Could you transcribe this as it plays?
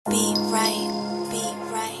Be right, be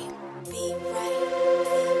right, be right.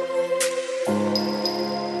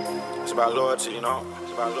 It's about loyalty, you know.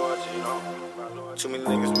 It's about loyalty, you know. Too many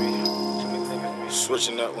niggas be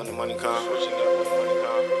switching up when the money comes.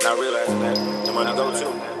 Not realizing that the money go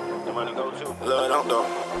too. Love don't though.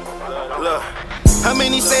 Look. How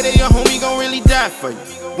many say that your homie gon' really die for you?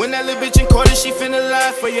 When that little bitch in court and she finna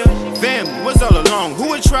lie for you? Family was all along, who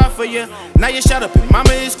would try for you? Now you shot up and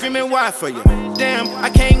mama is screaming why for you? Damn, I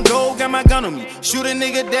can't go, got my gun on me. Shoot a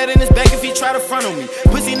nigga dead in his back if he try to front on me.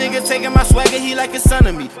 Pussy nigga taking my swagger, he like a son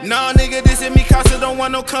of me. Nah nigga, this hit me cause I don't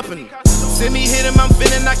want no company. Send me hit him, I'm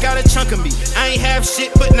finna knock out a chunk of me. I ain't have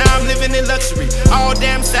shit, but now I'm living in luxury. All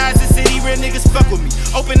damn sides of the city, real niggas fuck with me.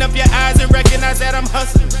 Open up your eyes and recognize that I'm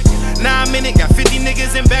hustling. Now I'm in it, got 50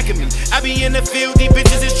 niggas in back of me. I be in the field, these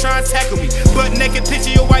bitches is trying to tackle me. Butt naked picture,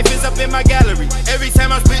 your wife is up in my gallery. Every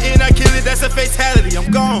time I'm spitting, I kill it, that's a fatality, I'm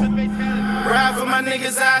gone. Ride for my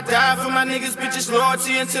niggas, I die for my niggas, bitches,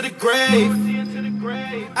 loyalty into the grave.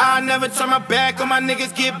 I'll never turn my back on my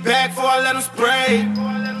niggas, get back before I let them spray.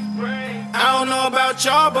 I don't know about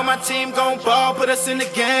y'all, but my team gon' ball, put us in the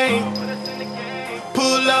game.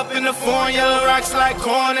 Pull up in the foreign, yellow rocks like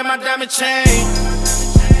corn in my diamond chain.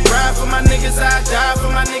 Ride for my niggas, I die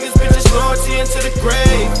for my niggas, bitches, loyalty into the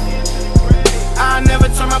grave. I'll never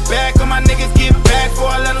turn my back on my niggas, get back before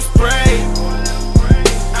I let them spray.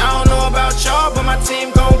 I don't know about y'all, but my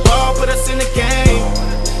team gon' ball, put us in the game.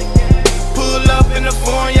 Pull up in the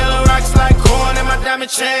foreign, yellow rocks like corn in my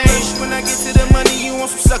diamond chain. When I get to the money, you want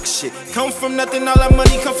some sucker shit. Come from nothing, all that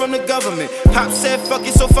money come from the government. Pop said fuck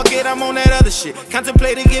it, so fuck it, I'm on that other shit.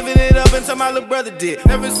 Contemplated giving it up until my little brother did.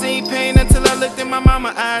 Never seen pain until I looked in my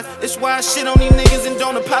mama's eyes. It's why I shit on these niggas and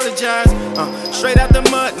don't apologize. Straight out the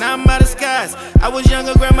mud, now I'm out of skies. I was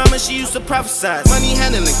younger, grandmama, she used to prophesize. Money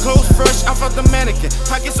handling, clothes fresh, off of the mannequin.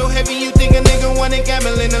 Pocket so heavy, you think a nigga wanted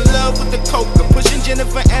gambling. In love with the coca, pushing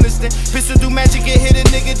Jennifer Aniston. Pistol do magic, it hit a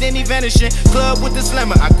nigga, then he vanishing. Club with the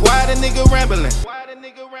slammer, I quiet a nigga rambling.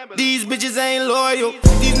 These bitches ain't loyal,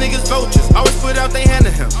 these niggas vultures. Always put out they hand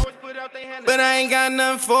to him, but I ain't got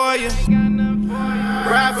nothing for you.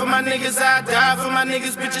 Ride for my niggas, I die for my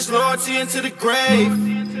niggas, bitches, loyalty into the grave.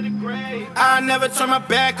 I'll never turn my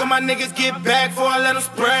back on my niggas, get back before I let them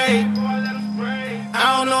spray.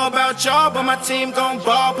 I don't know about y'all, but my team gon'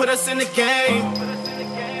 ball, put us in the game.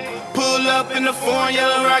 Pull up in the foreign,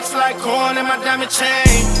 yellow rocks like corn in my diamond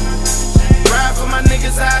chain. Ride for my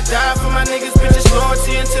niggas, I die for my niggas, bitches,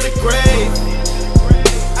 loyalty into the grave.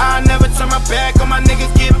 I'll never turn my back on my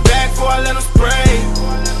niggas, get back before I let them spray.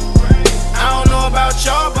 I don't know about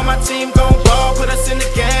y'all, but my team gon' ball, put us in the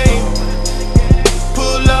game.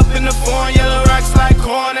 Pull up in the foreign, yellow rocks like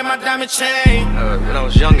corn in my diamond chain. When I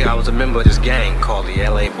was younger, I was a member of this gang called the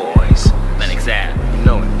LA Boys. Lennox Ave, you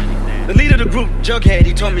know it. The leader of the group, Jughead,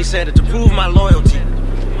 he told me, said that to prove my loyalty,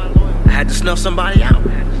 I had to snuff somebody out.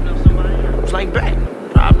 It was like Beck,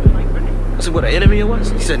 probably. I said, what, an enemy it was?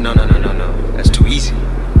 He said, no, that's too easy.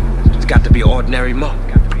 It's got to be ordinary Mo.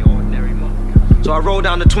 So I rolled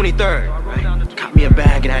down to 23rd, right? Got me a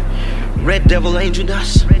bag of that Red Devil Angel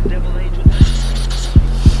Dust.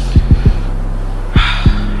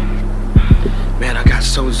 Man, I got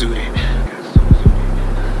so zooted.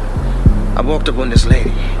 I walked up on this lady.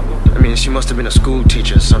 I mean, she must have been a school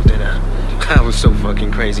teacher or something. I was so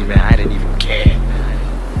fucking crazy, man. I didn't even care.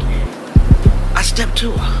 I stepped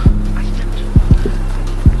to her.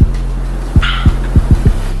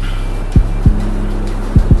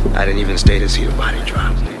 I didn't even stay to see the body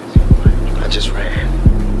drop. I just ran.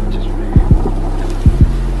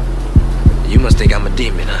 You must think I'm a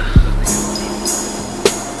demon, huh?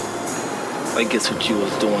 I guess what you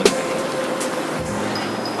was doing,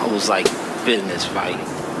 I was like business fighting.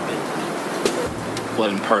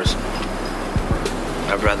 Wasn't personal.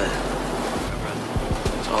 My brother,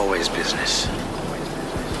 it's always business.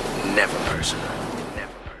 Never personal.